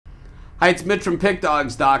Hi, it's Mitch from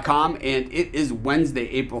Pickdawgz.com, and it is Wednesday,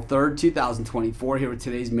 April 3rd, 2024, here with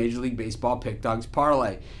today's Major League Baseball Pick Dawgz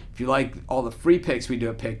Parlay. If you like all the free picks we do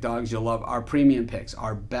at Pick Dawgz, you'll love our premium picks,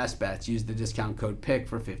 our best bets. Use the discount code PICK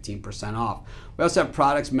for 15% off. We also have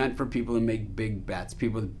products meant for people who make big bets,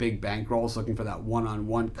 people with big bankrolls looking for that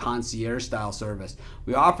one-on-one concierge-style service.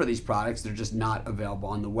 We offer these products. They're just not available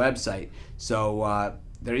on the website. So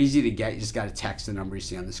they're easy to get. You just got to text the number you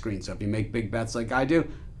see on the screen. So if you make big bets like I do,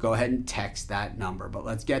 go ahead and text that number. But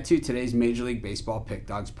let's get to today's Major League Baseball Pick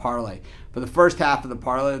Dawgz Parlay. For the first half of the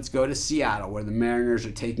parlay, let's go to Seattle, where the Mariners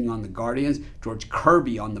are taking on the Guardians. George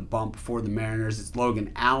Kirby on the bump for the Mariners. It's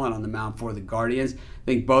Logan Allen on the mound for the Guardians. I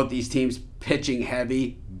think both these teams pitching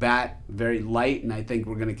heavy, bat very light, and I think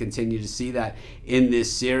we're going to continue to see that in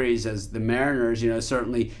this series as the Mariners,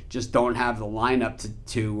 certainly just don't have the lineup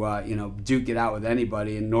to duke it out with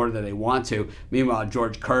anybody, and nor do they want to. Meanwhile,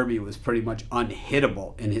 George Kirby was pretty much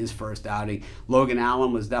unhittable in his first outing. Logan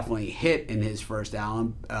Allen was definitely hit in his first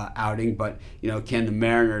outing, but can the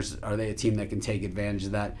Mariners, are they a team that can take advantage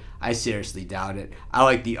of that? I seriously doubt it. I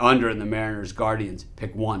like the under in the Mariners Guardians.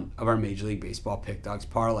 Pick 1 of our Major League Baseball Pick Dawgz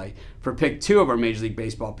Parlay. For pick 2 of our Major League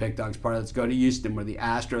Baseball Pick Dawgz Parlay, let's go to Houston, where the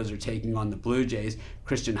Astros are taking on the Blue Jays.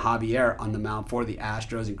 Christian Javier on the mound for the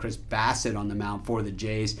Astros and Chris Bassett on the mound for the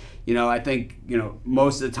Jays. I think,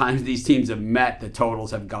 most of the times these teams have met, the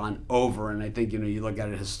totals have gone over. And I think, you look at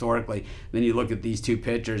it historically, then you look at these two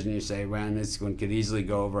pitchers and you say, man, this one could easily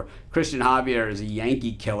go over. Christian Javier is a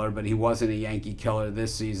Yankee killer, but he wasn't a Yankee killer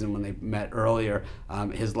this season when they met earlier.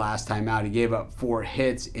 His last time out, he gave up 4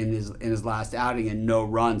 hits in his last outing and no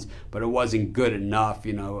runs, but it wasn't good enough,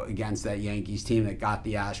 against that Yankees team that got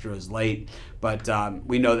the Astros late. But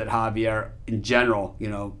we know that Javier, in general,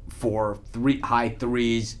 high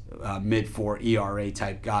threes, mid-4 ERA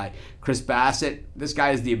type guy. Chris Bassett, this guy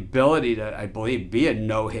has the ability to, I believe, be a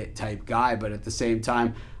no-hit type guy, but at the same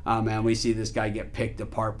time, we see this guy get picked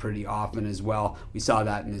apart pretty often as well. We saw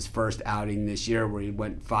that in his first outing this year where he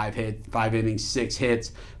went 5 innings, 6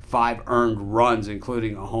 hits, 5 earned runs,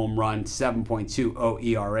 including a home run, 7.20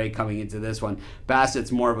 ERA coming into this one.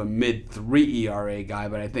 Bassett's more of a mid-3 ERA guy,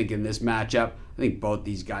 but I think in this matchup, I think both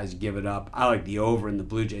these guys give it up. I like the over in the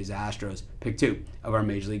Blue Jays Astros. Pick 2 of our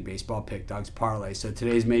Major League Baseball Pick Dawgz Parlay. So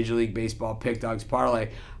today's Major League Baseball Pick Dawgz Parlay,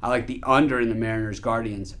 I like the under in the Mariners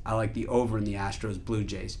Guardians. I like the over in the Astros Blue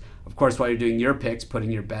Jays. Of course, while you're doing your picks,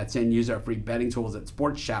 putting your bets in, use our free betting tools at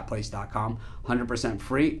sportschatplace.com. 100%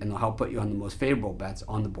 free, and they'll help put you on the most favorable bets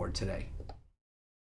on the board today.